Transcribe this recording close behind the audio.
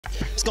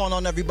What's going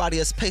on, everybody?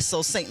 It's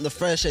Peso Saint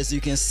LaFresh. As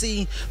you can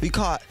see, we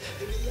caught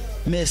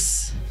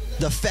Miss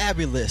the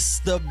Fabulous,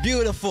 the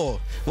Beautiful.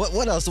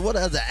 What else? What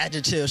other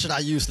adjective should I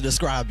use to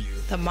describe you?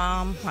 The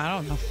mom. I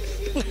don't know.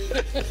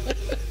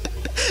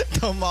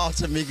 The mom,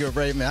 Tameka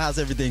Foster. How's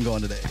everything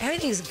going today?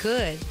 Everything's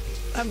good.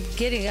 I'm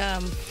getting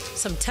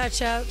some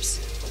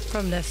touch-ups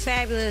from the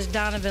fabulous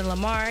Donovan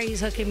Lamar.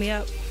 He's hooking me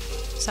up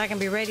so I can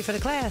be ready for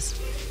the class.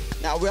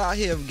 Now we're out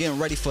here getting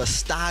ready for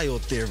style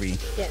theory.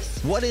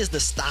 Yes. What is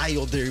the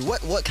style theory?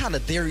 What kind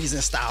of theories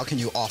and style can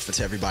you offer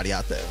to everybody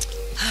out there?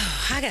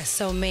 I got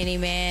so many,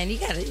 man. You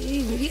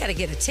gotta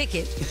get a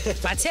ticket.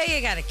 If I tell you,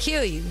 I gotta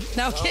kill you.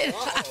 No I'm kidding.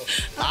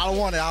 I don't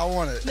want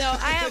it. No,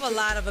 I have a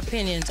lot of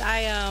opinions.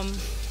 I'm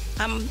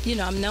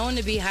known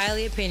to be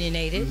highly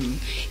opinionated,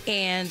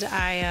 and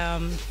I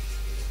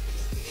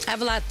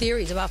have a lot of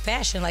theories about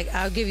fashion. Like,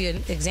 I'll give you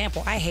an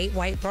example. I hate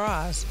white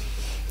bras.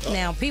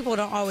 Now, people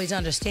don't always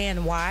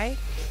understand why,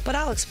 but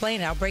I'll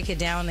explain it. I'll break it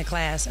down in the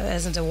class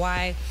as into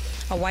why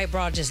a white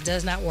bra just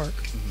does not work.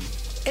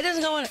 It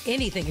doesn't go on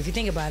anything if you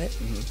think about it.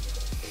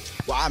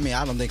 Well, I mean,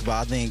 I don't think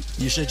about it. I think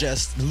you should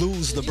just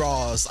lose the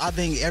bras. I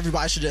think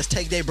everybody should just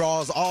take their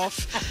bras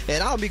off,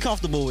 and I'll be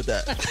comfortable with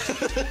that.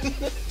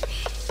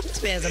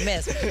 This man's a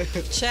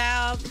mess.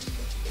 Child,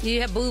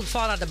 you have boobs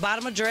fall out the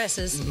bottom of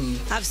dresses.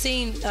 I've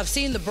seen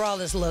the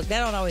braless look.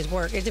 That don't always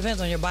work. It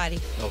depends on your body.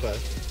 Okay.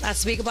 I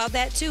speak about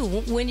that too,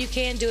 when you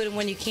can do it and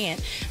when you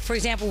can't. For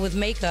example, with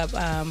makeup,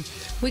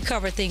 we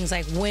cover things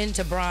like when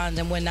to bronze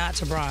and when not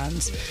to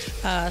bronze.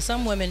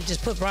 Some women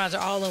just put bronzer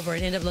all over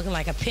and end up looking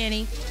like a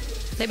penny.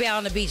 They be out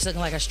on the beach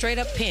looking like a straight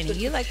up penny.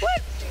 You're like,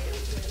 what?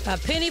 A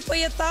penny for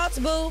your thoughts,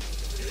 boo?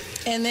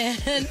 And then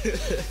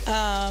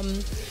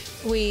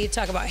we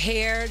talk about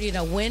hair,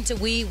 when to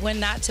weave, when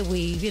not to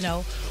weave,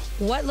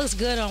 what looks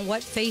good on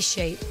what face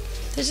shape.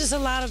 There's just a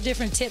lot of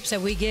different tips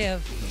that we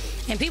give.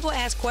 And people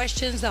ask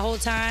questions the whole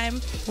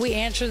time. We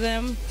answer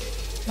them.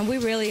 And we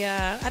really,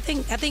 I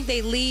think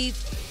they leave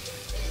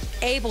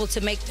able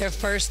to make their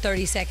first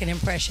 30-second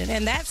impression.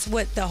 And that's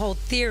what the whole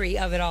theory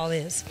of it all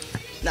is.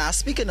 Now,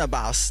 speaking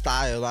about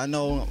style, I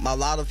know a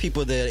lot of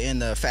people that are in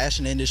the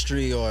fashion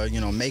industry or,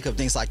 makeup,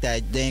 things like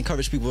that, they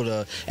encourage people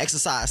to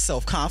exercise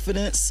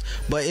self-confidence.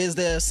 But is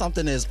there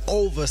something that's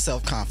over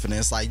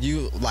self-confidence, like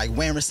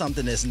wearing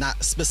something that's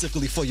not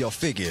specifically for your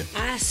figure?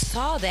 I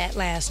saw that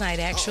last night,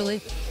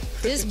 actually.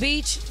 This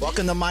beach.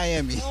 Welcome to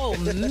Miami. Oh,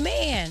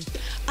 man.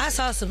 I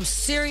saw some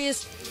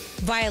serious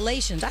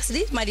violations. I said,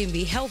 these might even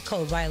be health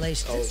code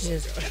violations.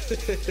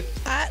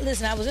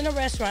 Listen, I was in a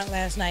restaurant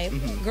last night.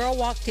 Girl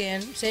walked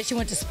in, said she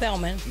went to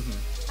Spelman.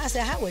 I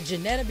said, how would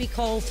Janetta B.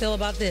 Cole feel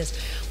about this?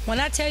 When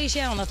I tell you she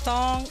had on a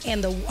thong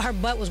and her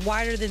butt was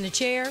wider than the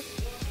chair,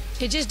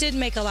 it just didn't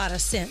make a lot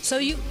of sense. So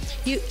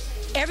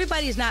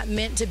everybody's not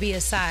meant to be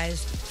a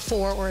size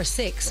 4 or a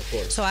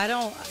 6. So I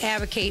don't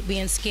advocate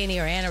being skinny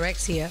or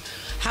anorexia.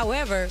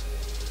 However,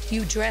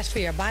 you dress for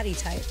your body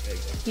type.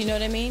 You know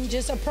what I mean?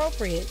 Just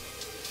appropriate.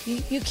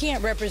 You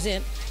can't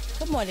represent.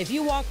 Come on, if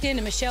you walked in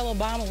and Michelle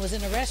Obama was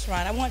in a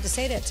restaurant, I wanted to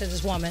say that to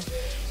this woman.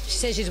 She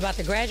said she's about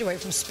to graduate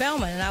from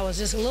Spelman, and I was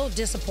just a little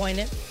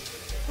disappointed.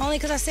 Only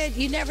because I said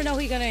you never know who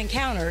you're going to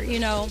encounter,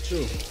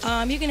 True.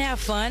 You can have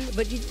fun,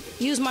 but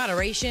use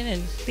moderation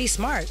and be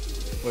smart.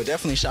 Well,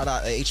 definitely shout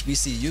out to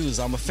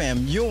HBCUs. I'm a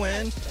fam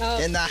Ewan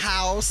in the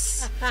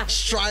house.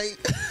 Strike.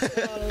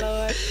 Oh,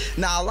 Lord.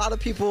 Now, a lot of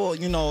people,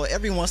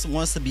 everyone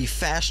wants to be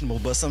fashionable,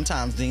 but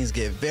sometimes things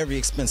get very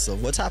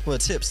expensive. What type of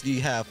tips do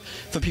you have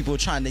for people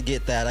trying to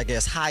get that,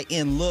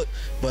 high-end look,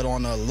 but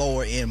on a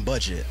lower-end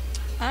budget?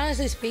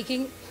 Honestly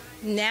speaking,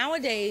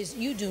 nowadays,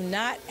 you do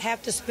not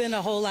have to spend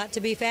a whole lot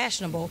to be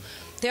fashionable.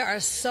 There are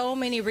so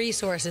many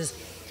resources.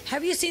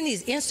 Have you seen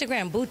these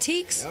Instagram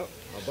boutiques? Yep.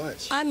 A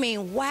bunch. I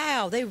mean,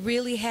 wow, they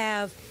really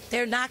have.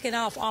 They're knocking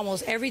off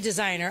almost every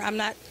designer. I'm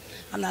not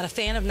a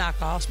fan of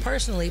knockoffs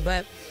personally,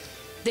 but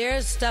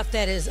there's stuff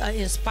that is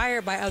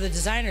inspired by other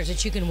designers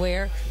that you can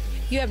wear.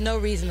 You have no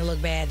reason to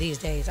look bad these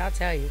days, I'll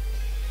tell you.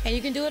 And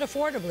you can do it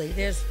affordably.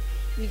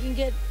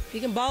 You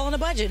can ball on a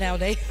budget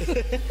nowadays.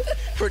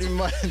 Pretty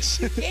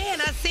much. Yeah,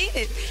 and I've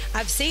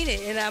seen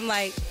it, and I'm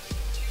like,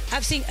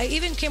 I've seen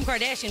even Kim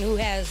Kardashian, who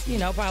has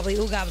probably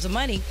oogobs of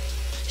money.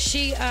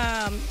 She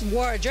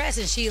wore a dress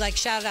and she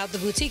shouted out the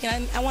boutique,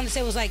 and I want to say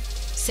it was like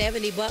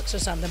 $70 or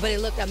something, but it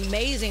looked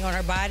amazing on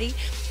her body.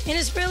 And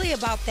it's really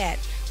about that,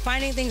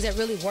 finding things that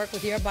really work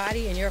with your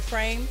body and your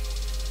frame.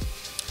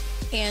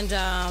 And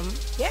I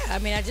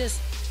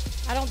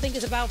don't think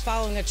it's about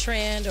following a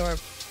trend or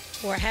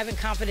having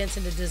confidence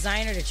in the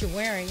designer that you're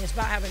wearing. It's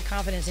about having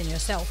confidence in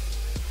yourself.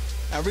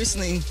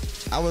 Recently,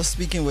 I was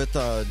speaking with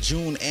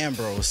June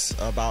Ambrose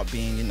about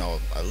being, a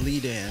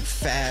leader in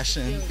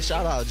fashion.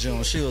 Shout out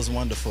June. She was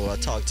wonderful. I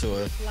talked to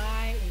her.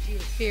 Fly, and she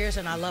was fierce,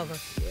 and I love her.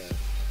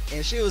 Yeah.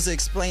 And she was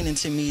explaining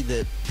to me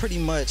that pretty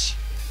much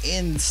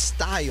in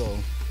style,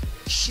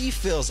 she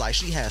feels like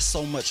she has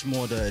so much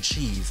more to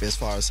achieve as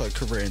far as her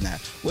career in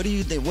that. What do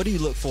you think? What do you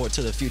look forward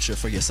to the future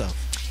for yourself?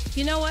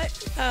 You know what?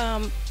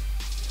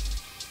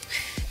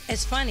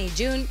 It's funny.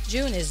 June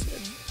is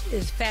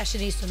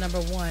fashionista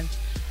 #1.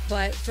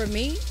 But for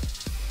me,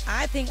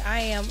 I think I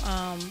am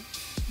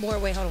more.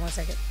 Wait, hold on 1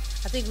 second.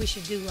 I think we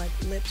should do like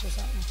lips or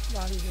something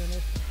while he's doing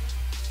this.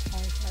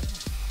 Only so I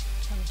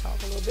can talk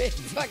a little bit.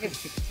 So I can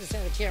just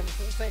have the camera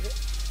for a second.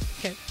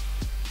 Okay.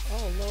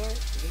 Oh Lord,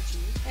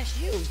 that's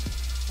you.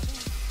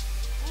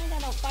 I ain't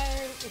got no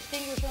fire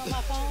extinguisher on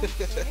my phone. What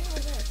the hell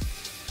is that?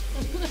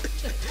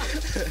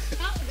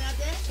 I got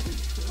that.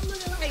 I'm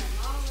looking like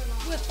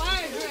with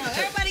fire drill.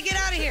 Everybody get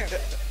out of here.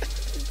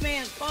 This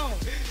man's phone.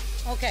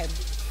 Okay.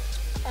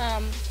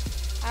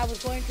 I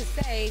was going to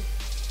say,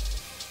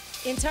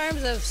 in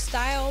terms of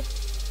style,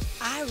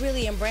 I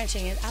really am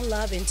branching it. I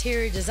love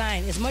interior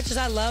design. As much as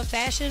I love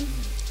fashion,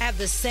 I have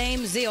the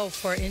same zeal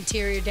for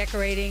interior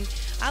decorating.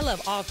 I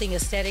love all things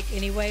aesthetic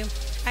anyway.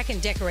 I can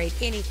decorate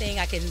anything.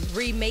 I can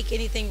remake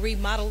anything,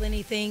 remodel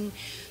anything.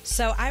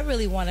 So I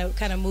really want to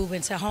kind of move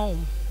into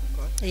home.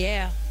 Okay.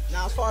 Yeah.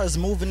 Now, as far as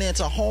moving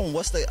into home,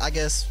 what's the, I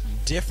guess,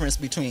 difference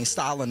between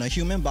styling a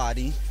human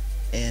body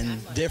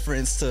and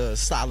difference to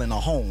styling a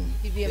home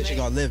that you're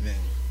going to live in?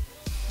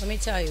 Let me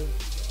tell you,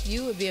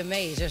 you would be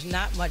amazed. There's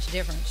not much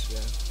difference.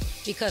 Yeah.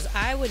 Because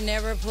I would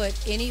never put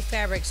any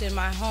fabrics in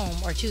my home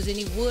or choose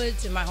any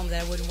woods in my home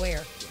that I wouldn't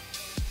wear.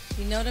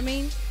 You know what I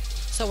mean?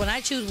 So when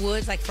I choose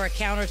woods, like for a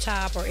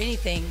countertop or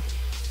anything,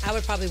 I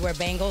would probably wear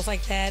bangles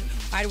like that.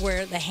 I'd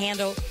wear the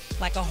handle,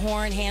 like a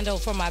horn handle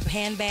for my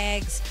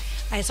handbags.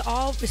 It's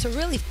a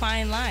really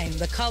fine line.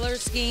 The color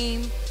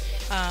scheme,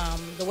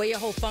 the way your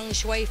whole feng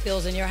shui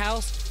feels in your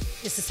house,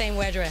 it's the same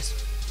way I dress.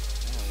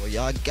 Oh, well,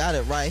 y'all got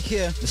it right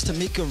here. Ms.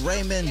 Tameka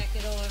Raymond.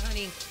 Jacket on,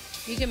 honey.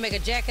 You can make a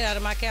jacket out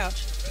of my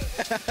couch.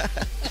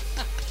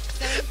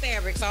 Same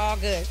fabrics, all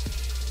good.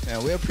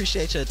 Man, we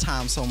appreciate your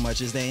time so much.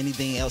 Is there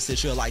anything else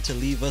that you'd like to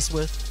leave us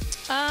with?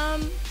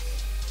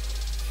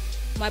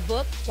 My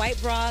book,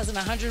 White Bras and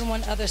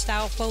 101 Other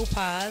Style Faux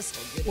Pas,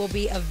 will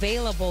be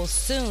available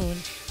soon.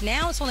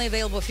 Now it's only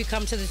available if you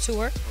come to the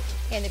tour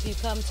and if you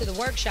come to the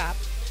workshop,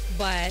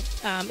 but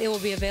it will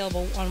be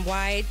available on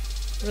wide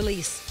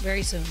release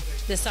very soon,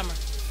 this summer.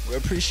 We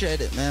appreciate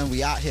it, man.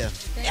 We out here.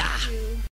 Thank you.